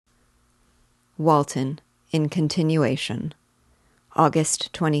Walton, in continuation,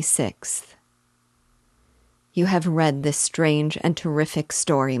 August 26th. You have read this strange and terrific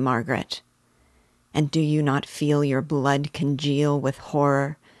story, Margaret, and do you not feel your blood congeal with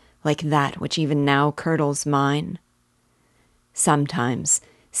horror, like that which even now curdles mine? Sometimes,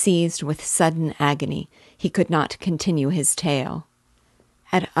 seized with sudden agony, he could not continue his tale.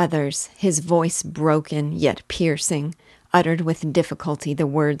 At others, his voice broken yet piercing, uttered with difficulty the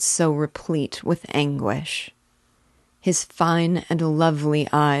words so replete with anguish. His fine and lovely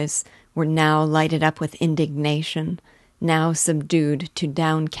eyes were now lighted up with indignation, now subdued to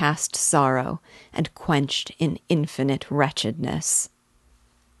downcast sorrow and quenched in infinite wretchedness.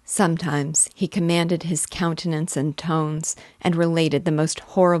 Sometimes he commanded his countenance and tones, and related the most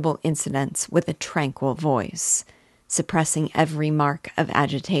horrible incidents with a tranquil voice, suppressing every mark of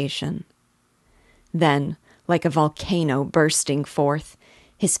agitation. Then, like a volcano bursting forth,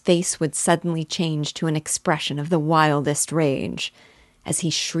 his face would suddenly change to an expression of the wildest rage, as he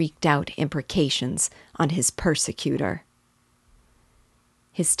shrieked out imprecations on his persecutor.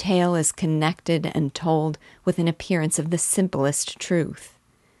 His tale is connected and told with an appearance of the simplest truth.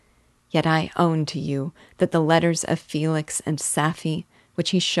 Yet I own to you that the letters of Felix and Safie, which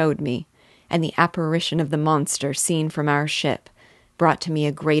he showed me, and the apparition of the monster seen from our ship, brought to me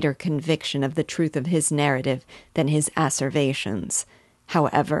a greater conviction of the truth of his narrative than his asseverations,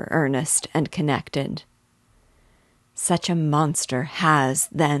 however earnest and connected. Such a monster has,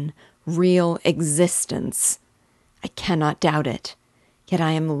 then, real existence. I cannot doubt it, yet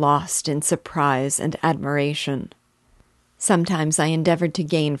I am lost in surprise and admiration. Sometimes I endeavored to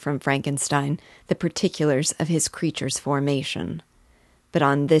gain from Frankenstein the particulars of his creature's formation, but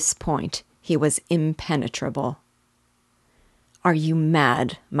on this point he was impenetrable. "Are you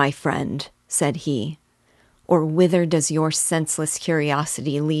mad, my friend?" said he, "or whither does your senseless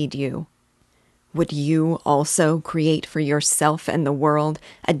curiosity lead you? Would you also create for yourself and the world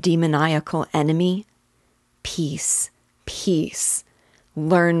a demoniacal enemy? Peace, peace.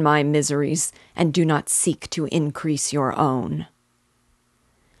 Learn my miseries, and do not seek to increase your own."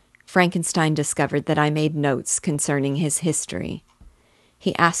 Frankenstein discovered that I made notes concerning his history.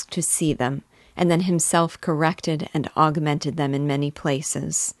 He asked to see them, and then himself corrected and augmented them in many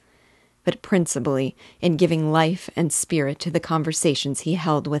places, but principally in giving life and spirit to the conversations he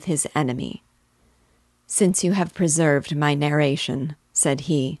held with his enemy. "Since you have preserved my narration," said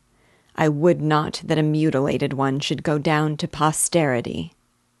he, "I would not that a mutilated one should go down to posterity."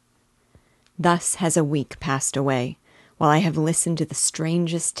 Thus has a week passed away, while I have listened to the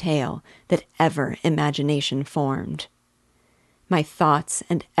strangest tale that ever imagination formed. My thoughts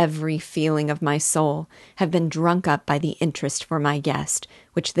and every feeling of my soul have been drunk up by the interest for my guest,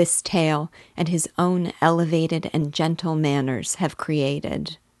 which this tale and his own elevated and gentle manners have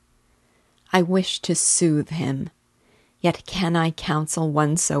created. I wish to soothe him, yet can I counsel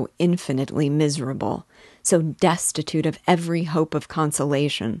one so infinitely miserable, so destitute of every hope of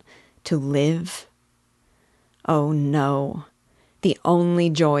consolation, to live? Oh, no. The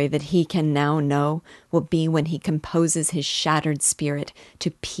only joy that he can now know will be when he composes his shattered spirit to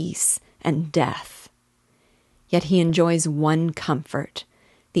peace and death. Yet he enjoys one comfort,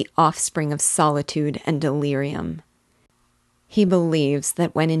 the offspring of solitude and delirium. He believes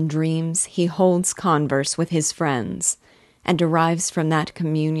that when in dreams he holds converse with his friends, and derives from that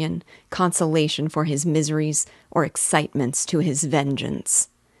communion consolation for his miseries or excitements to his vengeance,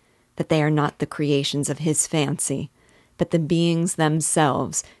 that they are not the creations of his fancy, but the beings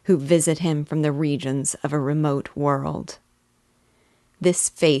themselves who visit him from the regions of a remote world. This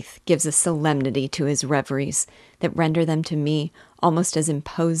faith gives a solemnity to his reveries that render them to me almost as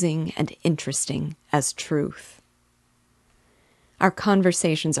imposing and interesting as truth. Our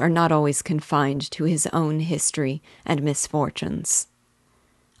conversations are not always confined to his own history and misfortunes.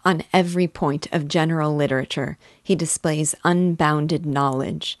 On every point of general literature he displays unbounded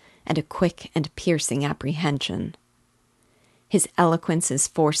knowledge and a quick and piercing apprehension. His eloquence is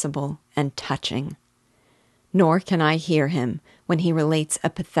forcible and touching. Nor can I hear him when he relates a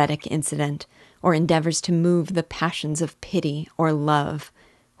pathetic incident or endeavors to move the passions of pity or love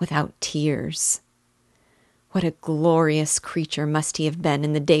without tears. What a glorious creature must he have been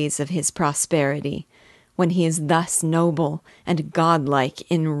in the days of his prosperity, when he is thus noble and godlike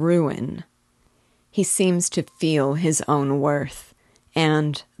in ruin. He seems to feel his own worth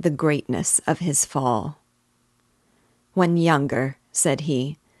and the greatness of his fall. "When younger," said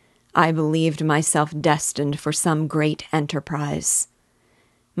he, "I believed myself destined for some great enterprise.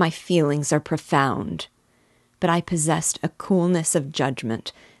 My feelings are profound, but I possessed a coolness of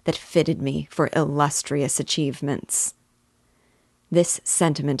judgment that fitted me for illustrious achievements. This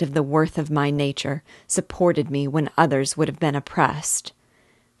sentiment of the worth of my nature supported me when others would have been oppressed,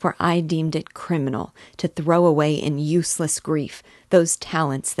 for I deemed it criminal to throw away in useless grief those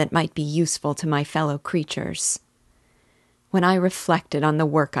talents that might be useful to my fellow creatures. When I reflected on the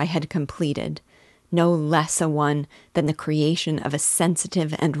work I had completed, no less a one than the creation of a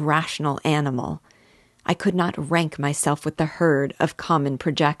sensitive and rational animal, I could not rank myself with the herd of common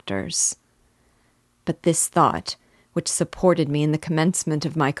projectors. But this thought, which supported me in the commencement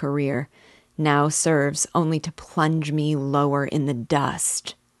of my career, now serves only to plunge me lower in the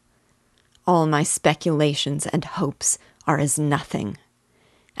dust. All my speculations and hopes are as nothing,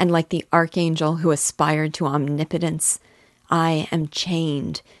 and like the archangel who aspired to omnipotence, I am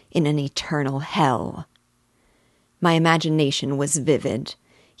chained in an eternal hell. My imagination was vivid,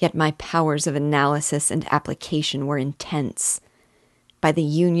 yet my powers of analysis and application were intense. By the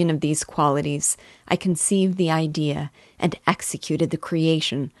union of these qualities, I conceived the idea and executed the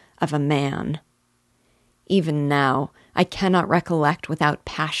creation of a man. Even now, I cannot recollect without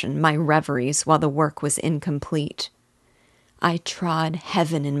passion my reveries while the work was incomplete. I trod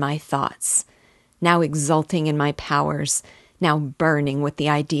heaven in my thoughts, now exulting in my powers, now burning with the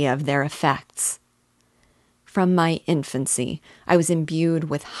idea of their effects. From my infancy, I was imbued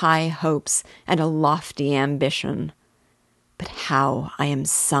with high hopes and a lofty ambition. But how I am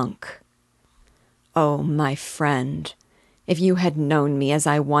sunk! Oh, my friend, if you had known me as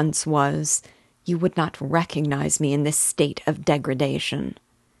I once was, you would not recognize me in this state of degradation.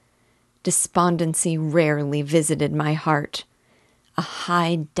 Despondency rarely visited my heart. A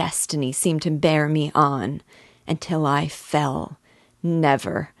high destiny seemed to bear me on, until I fell,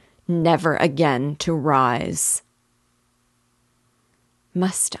 never, never again to rise.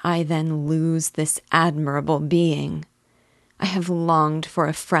 Must I then lose this admirable being? I have longed for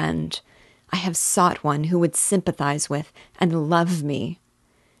a friend. I have sought one who would sympathize with and love me.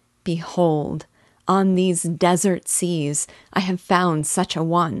 Behold, on these desert seas I have found such a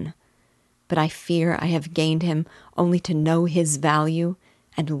one, but I fear I have gained him only to know his value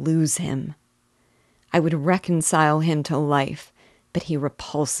and lose him. I would reconcile him to life, but he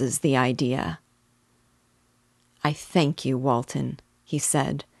repulses the idea. I thank you, Walton, he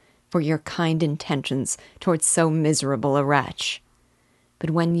said, for your kind intentions towards so miserable a wretch. But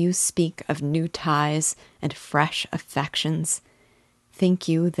when you speak of new ties and fresh affections, think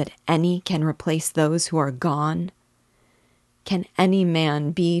you that any can replace those who are gone? Can any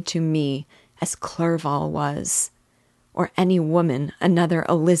man be to me as Clerval was, or any woman another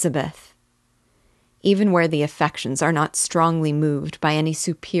Elizabeth? Even where the affections are not strongly moved by any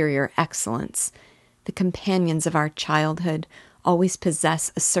superior excellence, the companions of our childhood always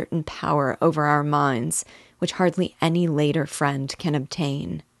possess a certain power over our minds which hardly any later friend can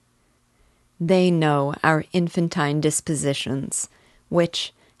obtain. They know our infantine dispositions,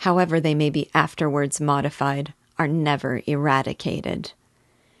 which, however they may be afterwards modified, are never eradicated.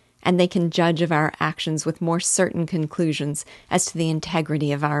 And they can judge of our actions with more certain conclusions as to the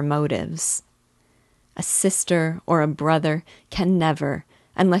integrity of our motives. A sister or a brother can never,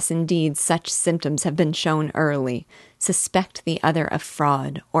 unless indeed such symptoms have been shown early, suspect the other of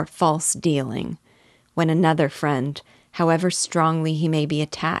fraud or false dealing, when another friend, however strongly he may be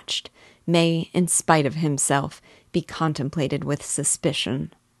attached, may, in spite of himself, be contemplated with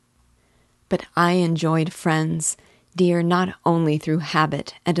suspicion. But I enjoyed friends, dear not only through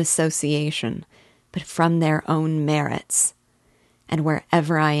habit and association, but from their own merits. And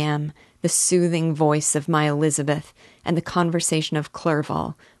wherever I am, the soothing voice of my Elizabeth and the conversation of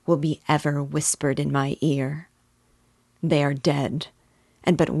Clerval will be ever whispered in my ear. They are dead,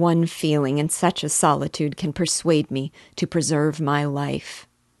 and but one feeling in such a solitude can persuade me to preserve my life.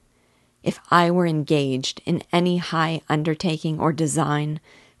 If I were engaged in any high undertaking or design,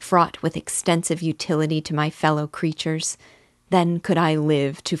 fraught with extensive utility to my fellow creatures, then could I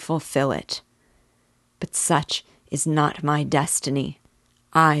live to fulfill it. But such is not my destiny.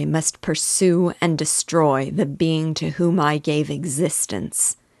 I must pursue and destroy the being to whom I gave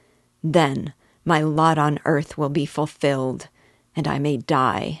existence. Then my lot on earth will be fulfilled, and I may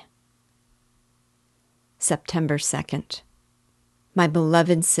die. September 2nd. My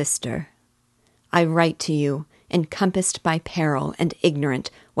beloved sister, I write to you, encompassed by peril and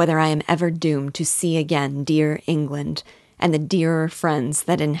ignorant whether I am ever doomed to see again dear England and the dearer friends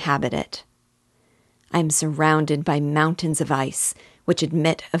that inhabit it. I am surrounded by mountains of ice, which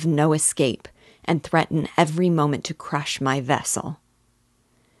admit of no escape, and threaten every moment to crush my vessel.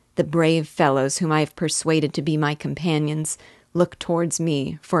 The brave fellows whom I have persuaded to be my companions look towards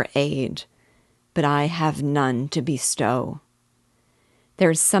me for aid, but I have none to bestow.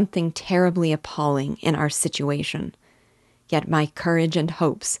 There is something terribly appalling in our situation, yet my courage and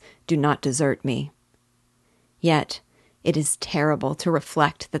hopes do not desert me. Yet it is terrible to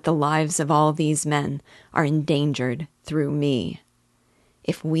reflect that the lives of all these men are endangered through me.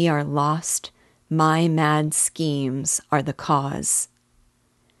 If we are lost, my mad schemes are the cause.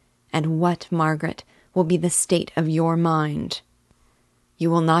 And what, Margaret, will be the state of your mind? You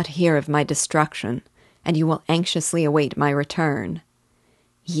will not hear of my destruction, and you will anxiously await my return.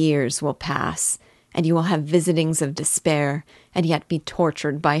 Years will pass, and you will have visitings of despair, and yet be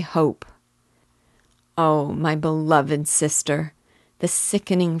tortured by hope. Oh, my beloved sister, the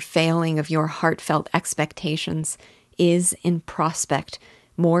sickening failing of your heartfelt expectations is, in prospect,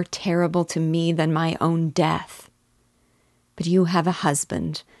 more terrible to me than my own death. But you have a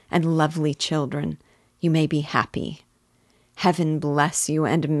husband and lovely children. You may be happy. Heaven bless you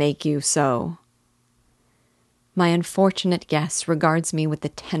and make you so. My unfortunate guest regards me with the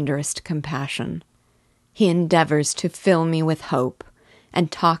tenderest compassion. He endeavors to fill me with hope,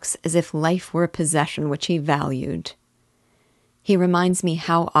 and talks as if life were a possession which he valued. He reminds me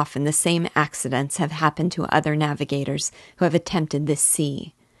how often the same accidents have happened to other navigators who have attempted this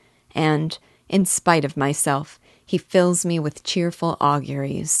sea, and, in spite of myself, he fills me with cheerful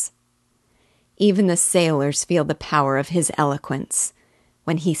auguries. Even the sailors feel the power of his eloquence.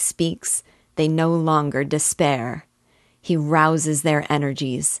 When he speaks, they no longer despair. He rouses their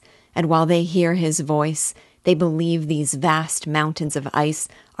energies, and while they hear his voice, they believe these vast mountains of ice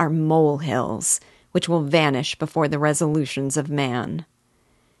are molehills, which will vanish before the resolutions of man.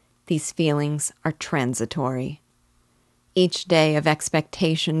 These feelings are transitory. Each day of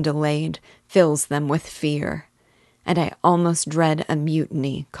expectation delayed fills them with fear, and I almost dread a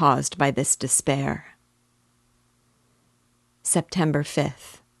mutiny caused by this despair. September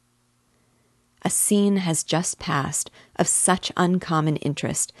 5th. A scene has just passed of such uncommon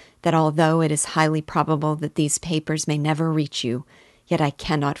interest that although it is highly probable that these papers may never reach you, yet I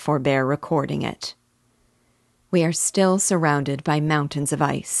cannot forbear recording it. We are still surrounded by mountains of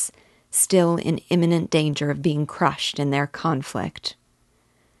ice, still in imminent danger of being crushed in their conflict.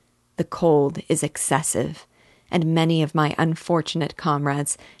 The cold is excessive, and many of my unfortunate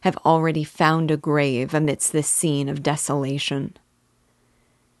comrades have already found a grave amidst this scene of desolation.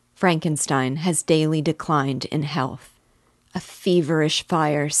 Frankenstein has daily declined in health. A feverish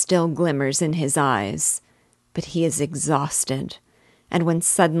fire still glimmers in his eyes, but he is exhausted, and when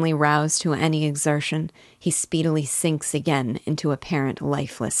suddenly roused to any exertion, he speedily sinks again into apparent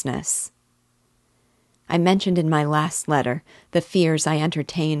lifelessness. I mentioned in my last letter the fears I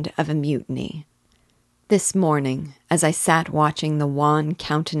entertained of a mutiny. This morning, as I sat watching the wan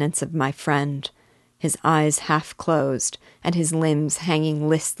countenance of my friend, his eyes half closed and his limbs hanging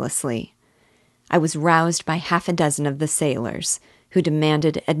listlessly, I was roused by 6 of the sailors, who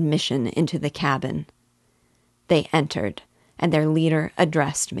demanded admission into the cabin. They entered, and their leader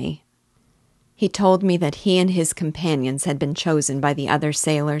addressed me. He told me that he and his companions had been chosen by the other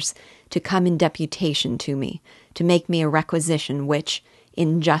sailors to come in deputation to me, to make me a requisition which,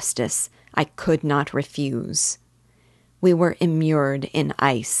 in justice, I could not refuse. We were immured in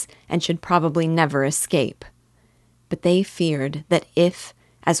ice, and should probably never escape. But they feared that if,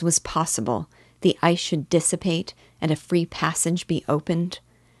 as was possible, the ice should dissipate and a free passage be opened,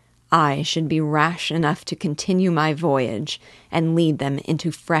 I should be rash enough to continue my voyage and lead them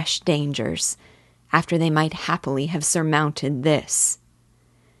into fresh dangers, after they might happily have surmounted this.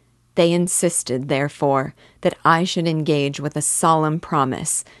 They insisted, therefore, that I should engage with a solemn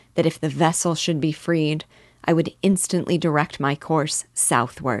promise that if the vessel should be freed, I would instantly direct my course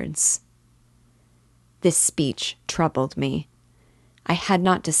southwards. This speech troubled me. I had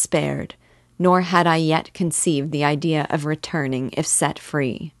not despaired, nor had I yet conceived the idea of returning if set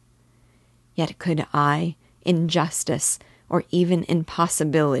free. Yet could I, in justice, or even in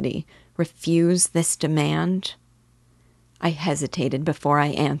possibility, refuse this demand? I hesitated before I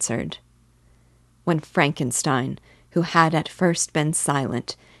answered. When Frankenstein, who had at first been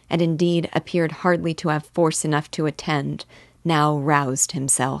silent, and indeed appeared hardly to have force enough to attend, now roused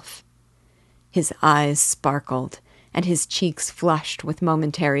himself. His eyes sparkled, and his cheeks flushed with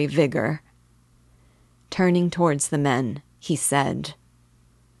momentary vigor. Turning towards the men, he said,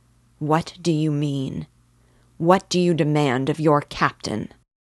 "What do you mean? What do you demand of your captain?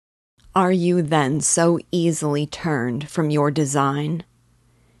 Are you then so easily turned from your design?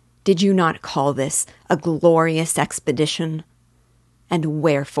 Did you not call this a glorious expedition? And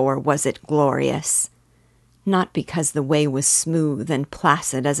wherefore was it glorious? Not because the way was smooth and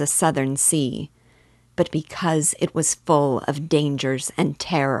placid as a southern sea, but because it was full of dangers and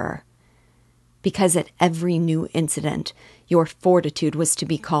terror. Because at every new incident your fortitude was to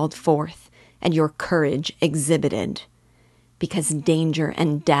be called forth, and your courage exhibited. because danger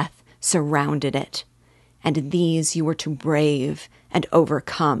and death surrounded it, and these you were to brave and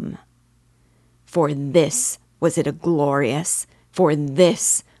overcome. For this was it a glorious, for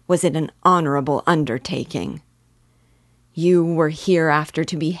this was it an honorable undertaking. You were hereafter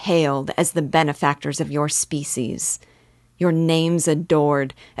to be hailed as the benefactors of your species, your names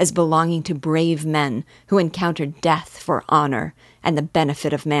adored as belonging to brave men who encountered death for honor and the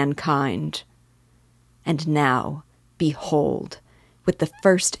benefit of mankind. And now, behold, with the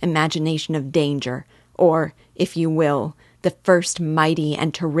first imagination of danger, or, if you will, the first mighty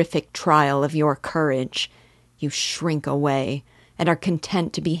and terrific trial of your courage, you shrink away and are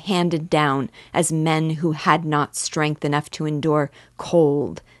content to be handed down as men who had not strength enough to endure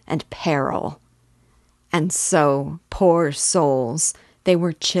cold and peril. And so, poor souls, they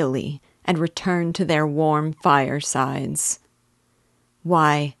were chilly and returned to their warm firesides.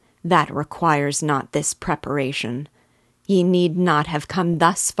 Why, that requires not this preparation. Ye need not have come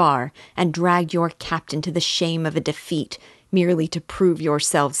thus far and dragged your captain to the shame of a defeat merely to prove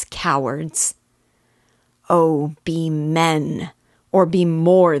yourselves cowards. Oh, be men, or be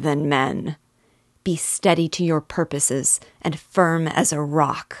more than men. Be steady to your purposes and firm as a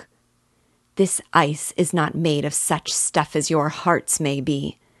rock. This ice is not made of such stuff as your hearts may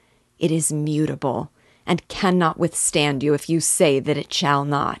be. It is mutable, and cannot withstand you if you say that it shall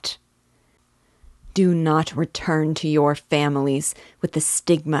not. Do not return to your families with the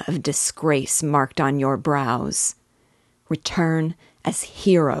stigma of disgrace marked on your brows. Return as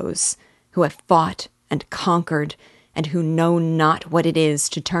heroes who have fought and conquered, and who know not what it is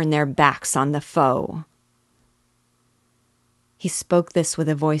to turn their backs on the foe. He spoke this with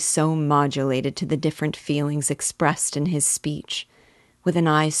a voice so modulated to the different feelings expressed in his speech, with an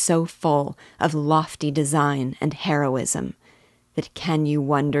eye so full of lofty design and heroism, that can you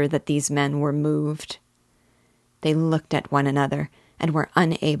wonder that these men were moved? They looked at one another and were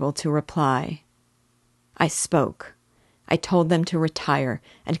unable to reply. I spoke. I told them to retire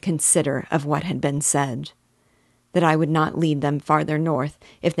and consider of what had been said, that I would not lead them farther north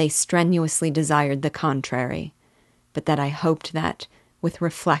if they strenuously desired the contrary, but that I hoped that, with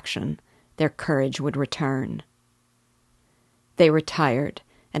reflection, their courage would return. They retired,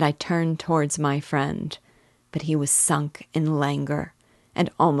 and I turned towards my friend, but he was sunk in languor and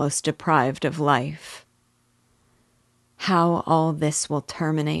almost deprived of life. How all this will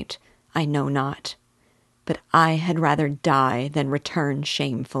terminate, I know not, but I had rather die than return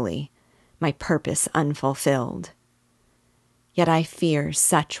shamefully, my purpose unfulfilled. Yet I fear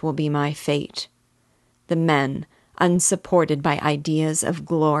such will be my fate. The men, unsupported by ideas of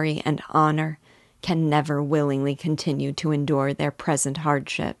glory and honor, can never willingly continue to endure their present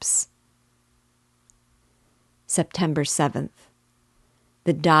hardships. September 7th.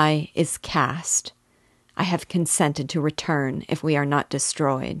 The die is cast. I have consented to return if we are not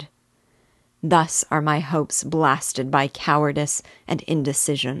destroyed. Thus are my hopes blasted by cowardice and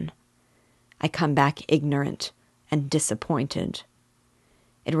indecision. I come back ignorant and disappointed.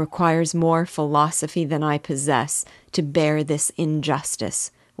 It requires more philosophy than I possess to bear this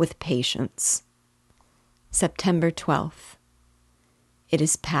injustice with patience. September 12th. It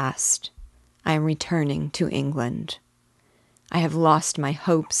is past. I am returning to England. I have lost my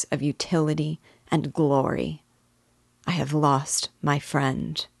hopes of utility and glory. I have lost my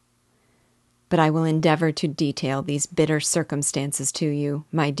friend. But I will endeavor to detail these bitter circumstances to you,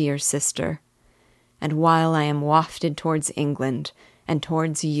 my dear sister. And while I am wafted towards England and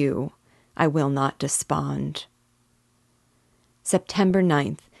towards you, I will not despond. September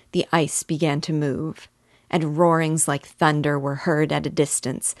 9th, the ice began to move, and roarings like thunder were heard at a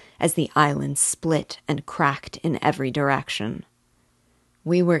distance as the island split and cracked in every direction.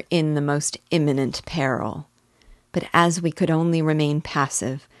 We were in the most imminent peril, but as we could only remain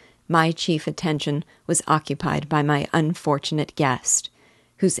passive, my chief attention was occupied by my unfortunate guest,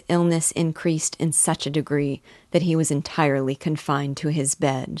 whose illness increased in such a degree that he was entirely confined to his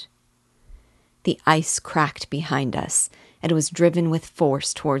bed. The ice cracked behind us, and was driven with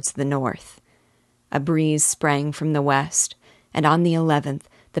force towards the north. A breeze sprang from the west, and on the 11th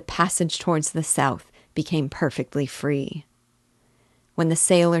the passage towards the south became perfectly free. When the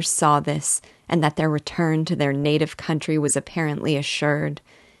sailors saw this, and that their return to their native country was apparently assured,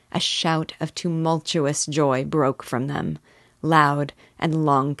 a shout of tumultuous joy broke from them, loud and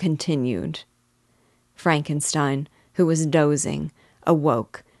long continued. Frankenstein, who was dozing,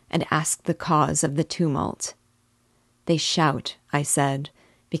 awoke and asked the cause of the tumult. They shout, I said,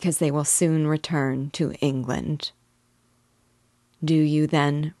 because they will soon return to England. Do you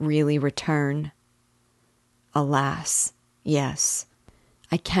then really return? Alas, yes.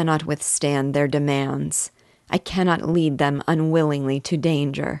 I cannot withstand their demands. I cannot lead them unwillingly to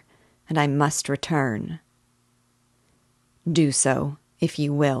danger, and I must return. Do so, if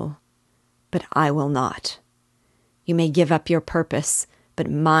you will, but I will not. You may give up your purpose,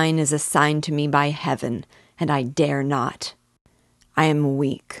 but mine is assigned to me by heaven, and I dare not. I am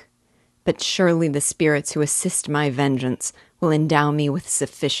weak, but surely the spirits who assist my vengeance will endow me with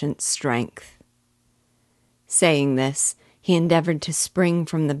sufficient strength. Saying this, he endeavored to spring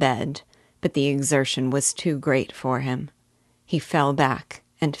from the bed, but the exertion was too great for him. He fell back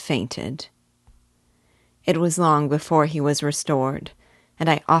and fainted. It was long before he was restored, and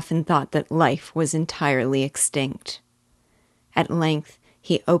I often thought that life was entirely extinct. At length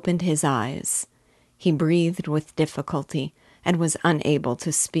he opened his eyes. He breathed with difficulty and was unable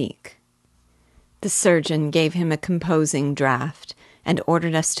to speak. The surgeon gave him a composing draught and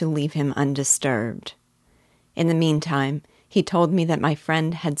ordered us to leave him undisturbed. In the meantime, he told me that my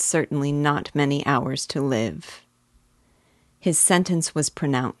friend had certainly not many hours to live. His sentence was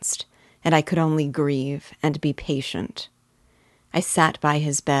pronounced, and I could only grieve and be patient. I sat by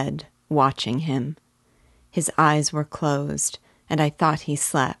his bed, watching him. His eyes were closed, and I thought he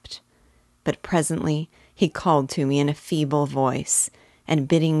slept. But presently he called to me in a feeble voice, and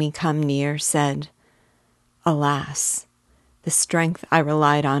bidding me come near, said, "Alas, the strength I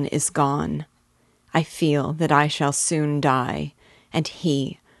relied on is gone. I feel that I shall soon die, and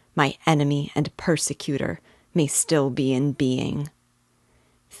he, my enemy and persecutor, may still be in being.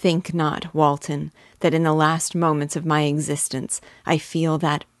 Think not, Walton, that in the last moments of my existence I feel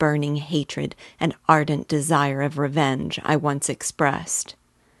that burning hatred and ardent desire of revenge I once expressed.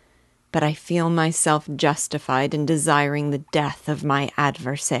 But I feel myself justified in desiring the death of my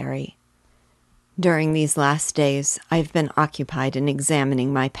adversary. During these last days I have been occupied in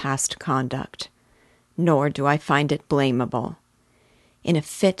examining my past conduct, nor do I find it blamable. In a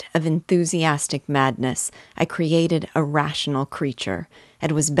fit of enthusiastic madness, I created a rational creature,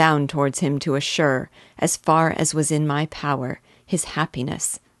 and was bound towards him to assure, as far as was in my power, his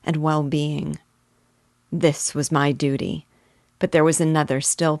happiness and well-being. This was my duty, but there was another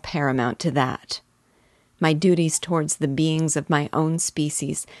still paramount to that. My duties towards the beings of my own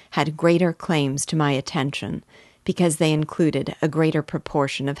species had greater claims to my attention, because they included a greater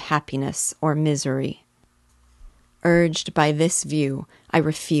proportion of happiness or misery. Urged by this view, I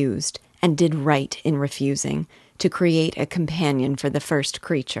refused, and did right in refusing, to create a companion for the first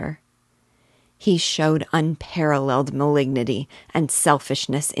creature. He showed unparalleled malignity and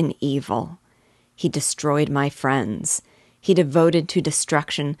selfishness in evil. He destroyed my friends. He devoted to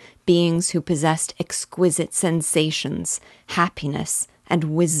destruction beings who possessed exquisite sensations, happiness,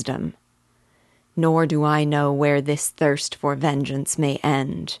 and wisdom. Nor do I know where this thirst for vengeance may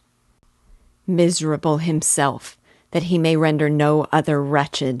end. Miserable himself, that he may render no other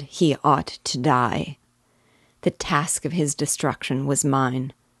wretched, he ought to die. The task of his destruction was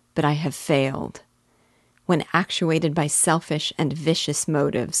mine, but I have failed. When actuated by selfish and vicious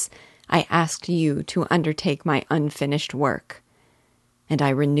motives, I asked you to undertake my unfinished work, and I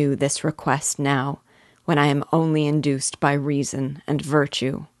renew this request now, when I am only induced by reason and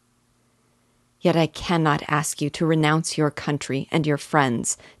virtue. Yet I cannot ask you to renounce your country and your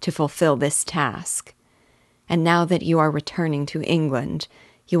friends to fulfill this task. And now that you are returning to England,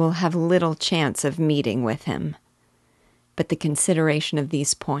 you will have little chance of meeting with him. But the consideration of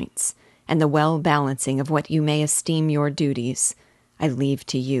these points, and the well-balancing of what you may esteem your duties, I leave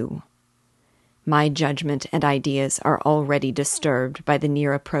to you. My judgment and ideas are already disturbed by the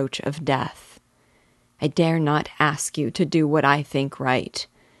near approach of death. I dare not ask you to do what I think right,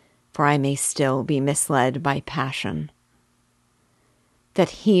 for I may still be misled by passion. That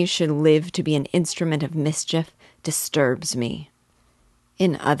he should live to be an instrument of mischief disturbs me.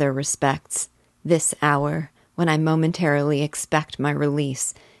 In other respects, this hour, when I momentarily expect my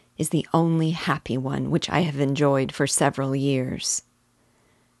release, is the only happy one which I have enjoyed for several years.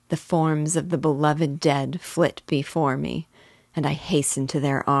 The forms of the beloved dead flit before me, and I hasten to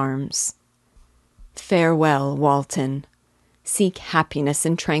their arms. Farewell, Walton. Seek happiness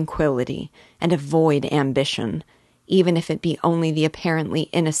and tranquillity, and avoid ambition, even if it be only the apparently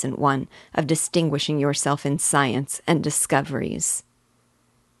innocent one of distinguishing yourself in science and discoveries.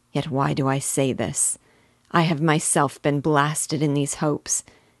 Yet why do I say this? I have myself been blasted in these hopes,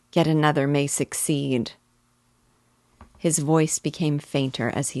 yet another may succeed. His voice became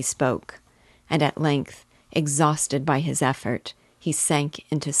fainter as he spoke, and at length, exhausted by his effort, he sank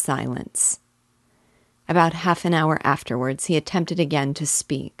into silence. About half an hour afterwards he attempted again to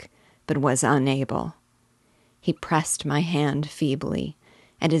speak, but was unable. He pressed my hand feebly,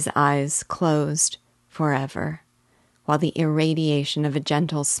 and his eyes closed forever, while the irradiation of a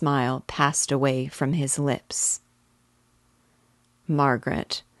gentle smile passed away from his lips.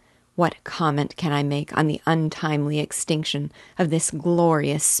 Margaret, what comment can I make on the untimely extinction of this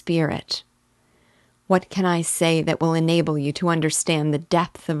glorious spirit? What can I say that will enable you to understand the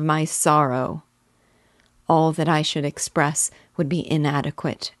depth of my sorrow? All that I should express would be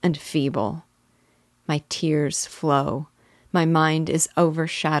inadequate and feeble. My tears flow. My mind is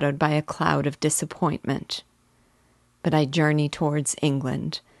overshadowed by a cloud of disappointment. But I journey towards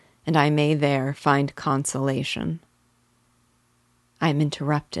England, and I may there find consolation. I am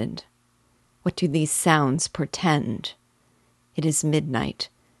interrupted. What do these sounds portend? It is midnight.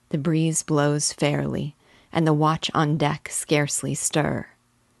 The breeze blows fairly, and the watch on deck scarcely stir.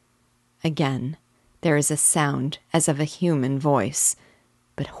 Again, there is a sound as of a human voice,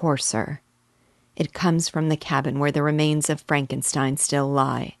 but hoarser. It comes from the cabin where the remains of Frankenstein still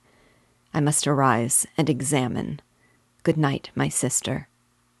lie. I must arise and examine. Good night, my sister.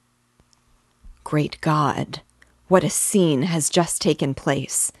 Great God! What a scene has just taken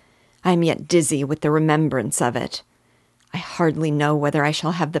place! I am yet dizzy with the remembrance of it. I hardly know whether I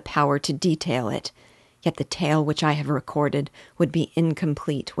shall have the power to detail it, yet the tale which I have recorded would be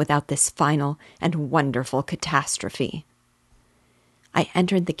incomplete without this final and wonderful catastrophe. I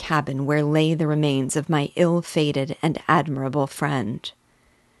entered the cabin where lay the remains of my ill-fated and admirable friend.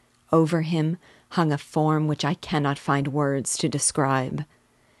 Over him hung a form which I cannot find words to describe.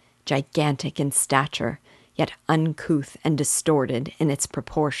 Gigantic in stature, yet uncouth and distorted in its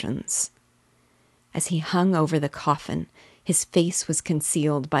proportions. As he hung over the coffin, his face was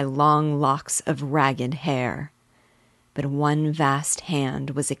concealed by long locks of ragged hair, but one vast hand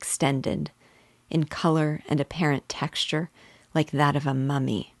was extended, in color and apparent texture like that of a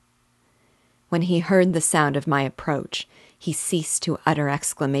mummy. When he heard the sound of my approach, he ceased to utter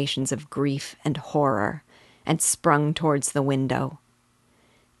exclamations of grief and horror, and sprung towards the window.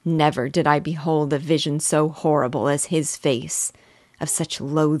 Never did I behold a vision so horrible as his face, of such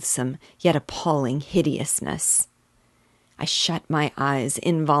loathsome yet appalling hideousness. I shut my eyes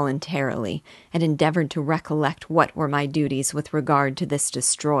involuntarily and endeavored to recollect what were my duties with regard to this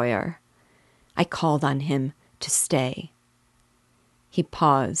destroyer. I called on him to stay. He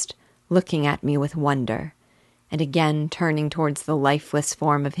paused, looking at me with wonder, and again turning towards the lifeless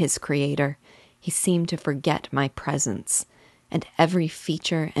form of his creator, he seemed to forget my presence, and every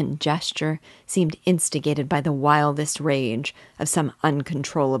feature and gesture seemed instigated by the wildest rage of some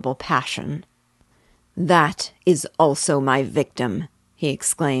uncontrollable passion. "That is also my victim," he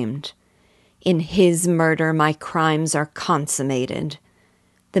exclaimed. "In his murder my crimes are consummated.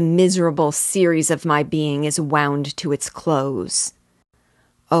 The miserable series of my being is wound to its close.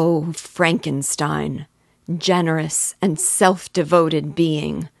 O Frankenstein, generous and self-devoted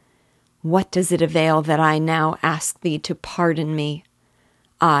being, what does it avail that I now ask thee to pardon me?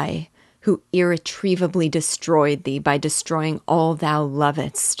 I, who irretrievably destroyed thee by destroying all thou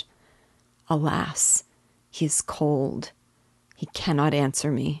lovedst. Alas, he is cold. He cannot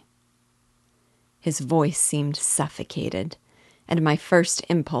answer me." His voice seemed suffocated, and my first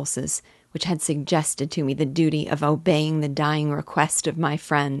impulses, which had suggested to me the duty of obeying the dying request of my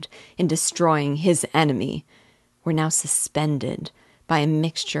friend in destroying his enemy, were now suspended by a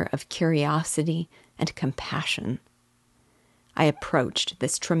mixture of curiosity and compassion. I approached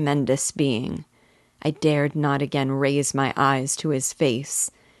this tremendous being. I dared not again raise my eyes to his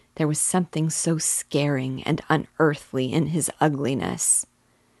face. There was something so scaring and unearthly in his ugliness.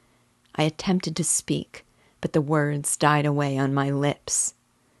 I attempted to speak, but the words died away on my lips.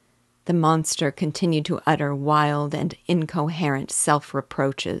 The monster continued to utter wild and incoherent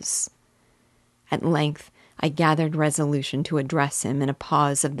self-reproaches. At length, I gathered resolution to address him in a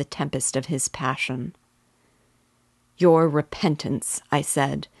pause of the tempest of his passion. "Your repentance," I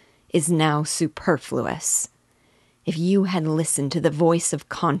said, "is now superfluous. If you had listened to the voice of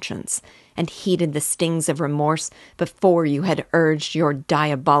conscience and heeded the stings of remorse before you had urged your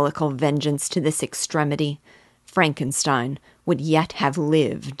diabolical vengeance to this extremity, Frankenstein would yet have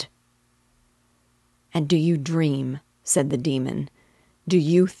lived." "And do you dream," said the demon, "do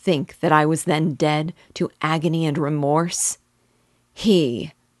you think that I was then dead to agony and remorse?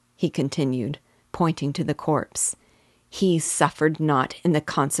 He continued, pointing to the corpse, he suffered not in the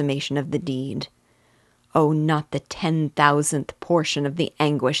consummation of the deed. Oh, not the 10,000th portion of the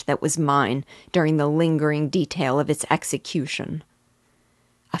anguish that was mine during the lingering detail of its execution.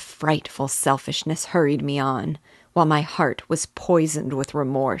 A frightful selfishness hurried me on, while my heart was poisoned with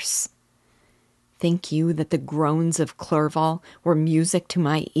remorse. Think you that the groans of Clerval were music to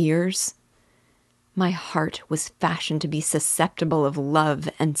my ears? My heart was fashioned to be susceptible of love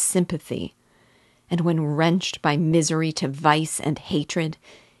and sympathy, and when wrenched by misery to vice and hatred,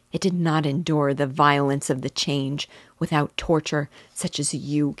 it did not endure the violence of the change without torture such as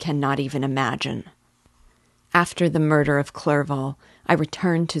you cannot even imagine. After the murder of Clerval, I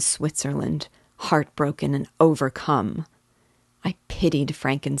returned to Switzerland, heartbroken and overcome. I pitied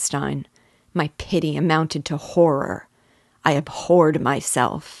Frankenstein. My pity amounted to horror. I abhorred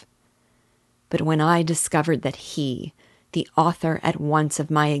myself. But when I discovered that he, the author at once of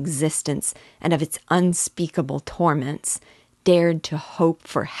my existence and of its unspeakable torments, dared to hope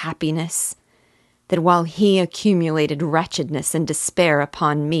for happiness, that while he accumulated wretchedness and despair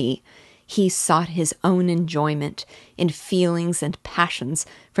upon me, he sought his own enjoyment in feelings and passions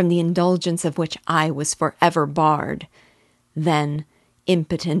from the indulgence of which I was forever barred, then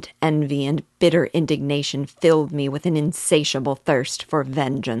impotent envy and bitter indignation filled me with an insatiable thirst for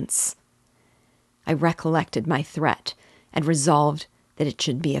vengeance. I recollected my threat and resolved that it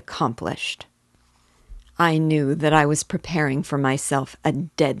should be accomplished. I knew that I was preparing for myself a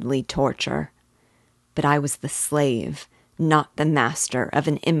deadly torture, but I was the slave, not the master, of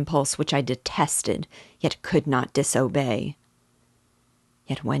an impulse which I detested, yet could not disobey.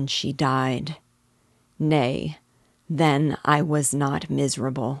 Yet when she died, nay, then I was not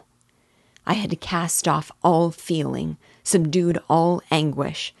miserable. I had cast off all feeling, subdued all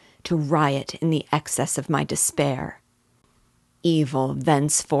anguish, to riot in the excess of my despair. Evil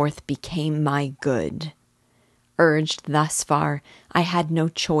thenceforth became my good. Urged thus far, I had no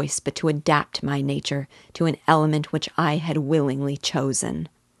choice but to adapt my nature to an element which I had willingly chosen.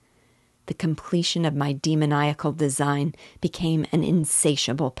 The completion of my demoniacal design became an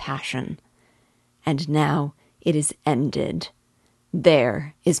insatiable passion. And now it is ended.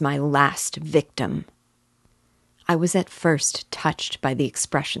 There is my last victim. I was at first touched by the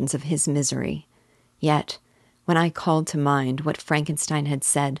expressions of his misery, yet when I called to mind what Frankenstein had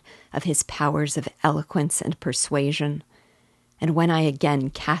said of his powers of eloquence and persuasion, and when I again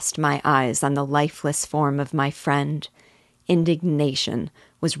cast my eyes on the lifeless form of my friend, indignation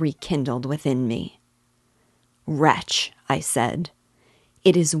was rekindled within me. "Wretch," I said,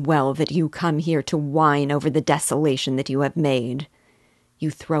 "it is well that you come here to whine over the desolation that you have made.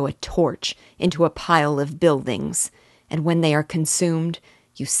 You throw a torch into a pile of buildings, and when they are consumed,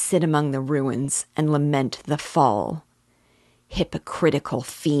 you sit among the ruins and lament the fall. Hypocritical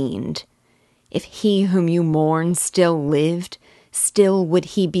fiend! If he whom you mourn still lived, still would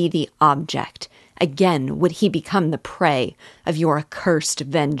he be the object, again would he become the prey of your accursed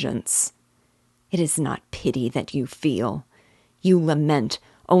vengeance. It is not pity that you feel. You lament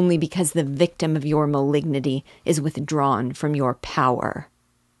only because the victim of your malignity is withdrawn from your power."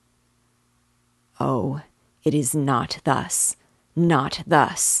 "Oh, it is not thus, not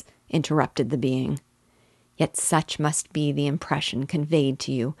thus," interrupted the being. "Yet such must be the impression conveyed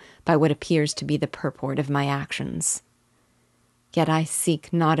to you by what appears to be the purport of my actions. Yet I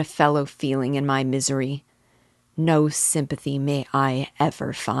seek not a fellow feeling in my misery. No sympathy may I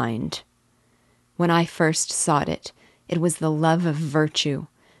ever find. When I first sought it, it was the love of virtue,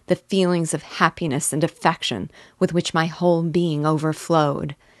 the feelings of happiness and affection with which my whole being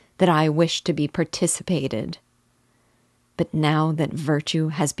overflowed, that I wished to be participated. But now that virtue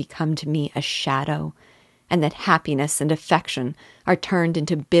has become to me a shadow, and that happiness and affection are turned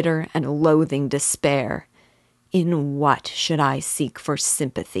into bitter and loathing despair, in what should I seek for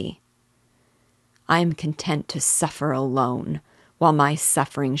sympathy? I am content to suffer alone, while my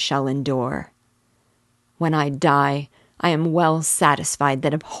suffering shall endure. When I die, I am well satisfied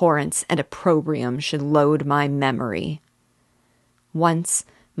that abhorrence and opprobrium should load my memory. Once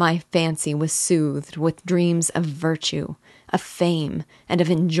my fancy was soothed with dreams of virtue, of fame, and of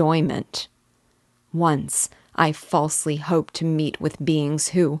enjoyment. Once I falsely hoped to meet with beings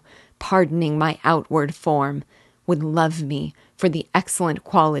who, pardoning my outward form, would love me for the excellent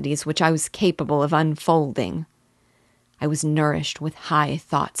qualities which I was capable of unfolding. I was nourished with high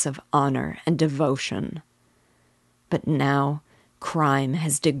thoughts of honor and devotion. But now crime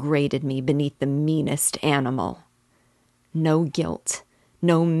has degraded me beneath the meanest animal. No guilt,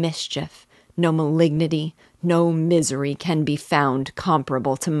 no mischief, no malignity, no misery can be found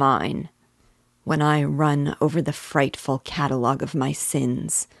comparable to mine. When I run over the frightful catalogue of my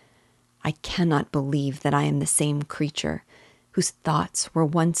sins, I cannot believe that I am the same creature whose thoughts were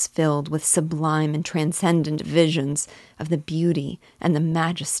once filled with sublime and transcendent visions of the beauty and the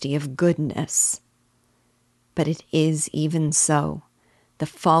majesty of goodness. But it is even so. The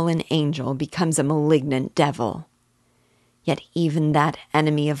fallen angel becomes a malignant devil. Yet even that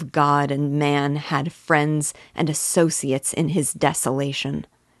enemy of God and man had friends and associates in his desolation.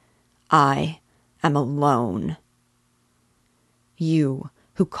 I am alone. You,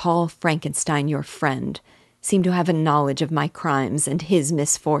 who call Frankenstein your friend, seem to have a knowledge of my crimes and his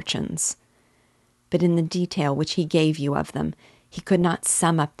misfortunes. But in the detail which he gave you of them, he could not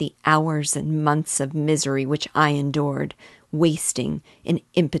sum up the hours and months of misery which I endured, wasting in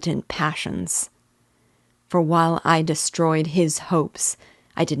impotent passions. For while I destroyed his hopes,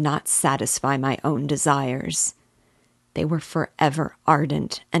 I did not satisfy my own desires. They were forever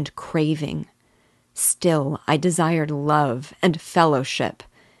ardent and craving. Still I desired love and fellowship,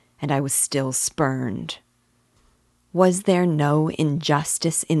 and I was still spurned. Was there no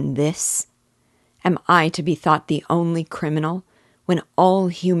injustice in this? Am I to be thought the only criminal when all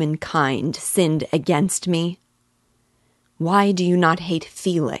humankind sinned against me? Why do you not hate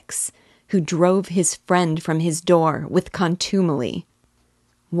Felix, who drove his friend from his door with contumely?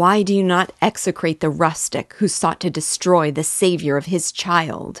 Why do you not execrate the rustic who sought to destroy the Savior of his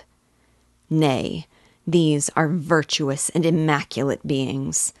child? Nay, these are virtuous and immaculate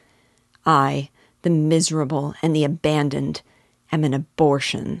beings. I, the miserable and the abandoned, am an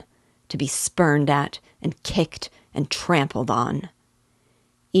abortion, to be spurned at and kicked and trampled on.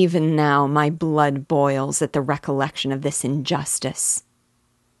 Even now my blood boils at the recollection of this injustice.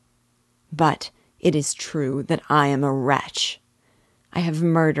 But it is true that I am a wretch. I have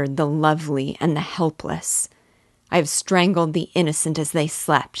murdered the lovely and the helpless. I have strangled the innocent as they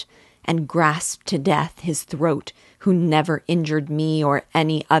slept, and grasped to death his throat who never injured me or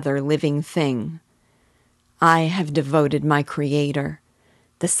any other living thing. I have devoted my Creator,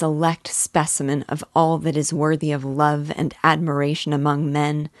 the select specimen of all that is worthy of love and admiration among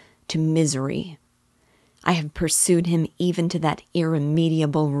men, to misery. I have pursued him even to that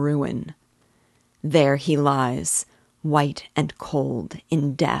irremediable ruin. There he lies, white and cold,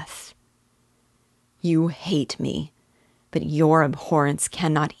 in death. You hate me, but your abhorrence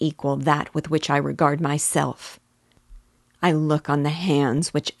cannot equal that with which I regard myself. I look on the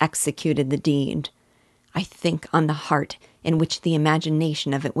hands which executed the deed. I think on the heart in which the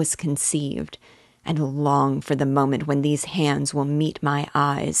imagination of it was conceived, and long for the moment when these hands will meet my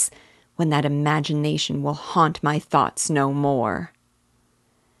eyes, when that imagination will haunt my thoughts no more.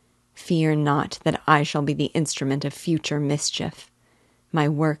 Fear not that I shall be the instrument of future mischief. My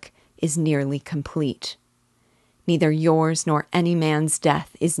work is nearly complete. Neither yours nor any man's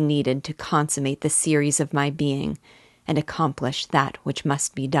death is needed to consummate the series of my being and accomplish that which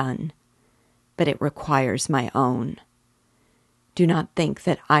must be done, but it requires my own. Do not think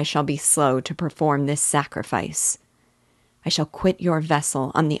that I shall be slow to perform this sacrifice. I shall quit your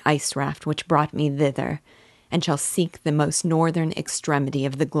vessel on the ice raft which brought me thither, and shall seek the most northern extremity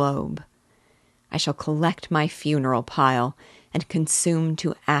of the globe. I shall collect my funeral pile and consume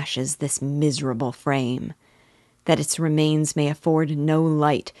to ashes this miserable frame, that its remains may afford no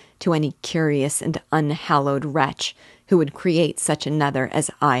light to any curious and unhallowed wretch who would create such another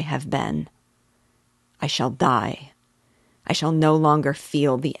as I have been. I shall die. I shall no longer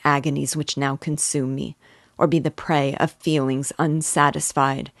feel the agonies which now consume me, or be the prey of feelings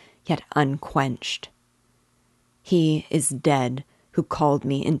unsatisfied, yet unquenched. He is dead who called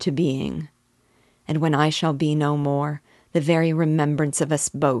me into being, and when I shall be no more, the very remembrance of us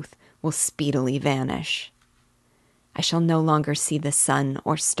both will speedily vanish. I shall no longer see the sun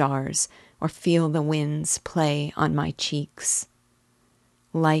or stars, or feel the winds play on my cheeks.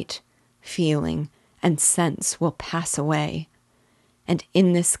 Light, feeling, and sense will pass away, and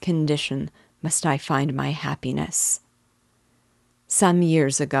in this condition must I find my happiness. Some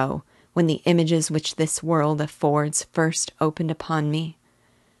years ago, when the images which this world affords first opened upon me,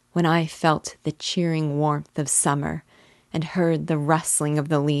 when I felt the cheering warmth of summer, and heard the rustling of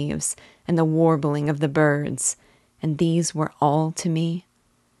the leaves and the warbling of the birds, and these were all to me,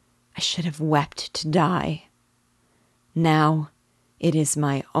 I should have wept to die. Now it is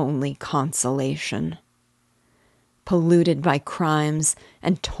my only consolation. Polluted by crimes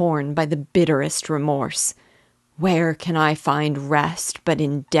and torn by the bitterest remorse, where can I find rest but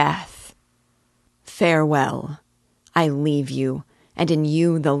in death? Farewell. I leave you, and in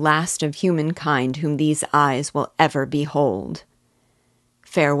you the last of humankind whom these eyes will ever behold.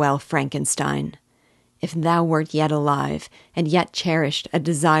 Farewell, Frankenstein. If thou wert yet alive, and yet cherished a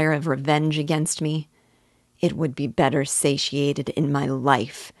desire of revenge against me, it would be better satiated in my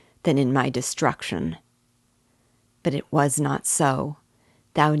life than in my destruction. But it was not so.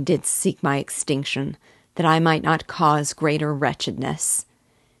 Thou didst seek my extinction, that I might not cause greater wretchedness.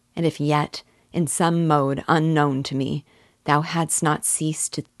 And if yet, in some mode unknown to me, thou hadst not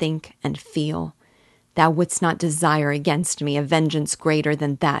ceased to think and feel, thou wouldst not desire against me a vengeance greater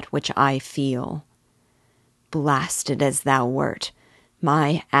than that which I feel. Blasted as thou wert,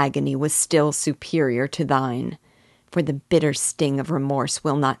 my agony was still superior to thine, for the bitter sting of remorse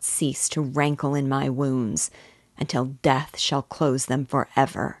will not cease to rankle in my wounds until death shall close them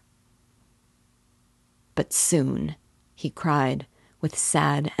forever. But soon, he cried with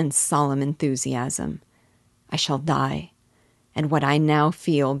sad and solemn enthusiasm, I shall die, and what I now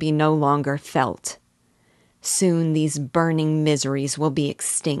feel be no longer felt. Soon these burning miseries will be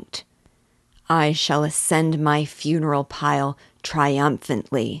extinct. I shall ascend my funeral pile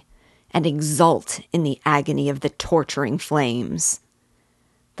triumphantly, and exult in the agony of the torturing flames.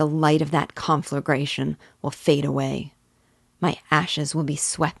 The light of that conflagration will fade away. My ashes will be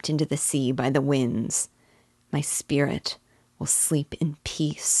swept into the sea by the winds. My spirit will sleep in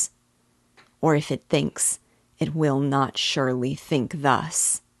peace. Or if it thinks, it will not surely think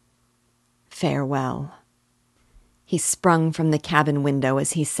thus. Farewell. He sprung from the cabin window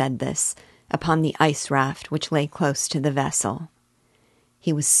as he said this, upon the ice raft which lay close to the vessel.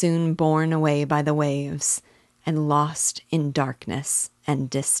 He was soon borne away by the waves and lost in darkness and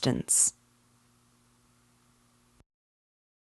distance.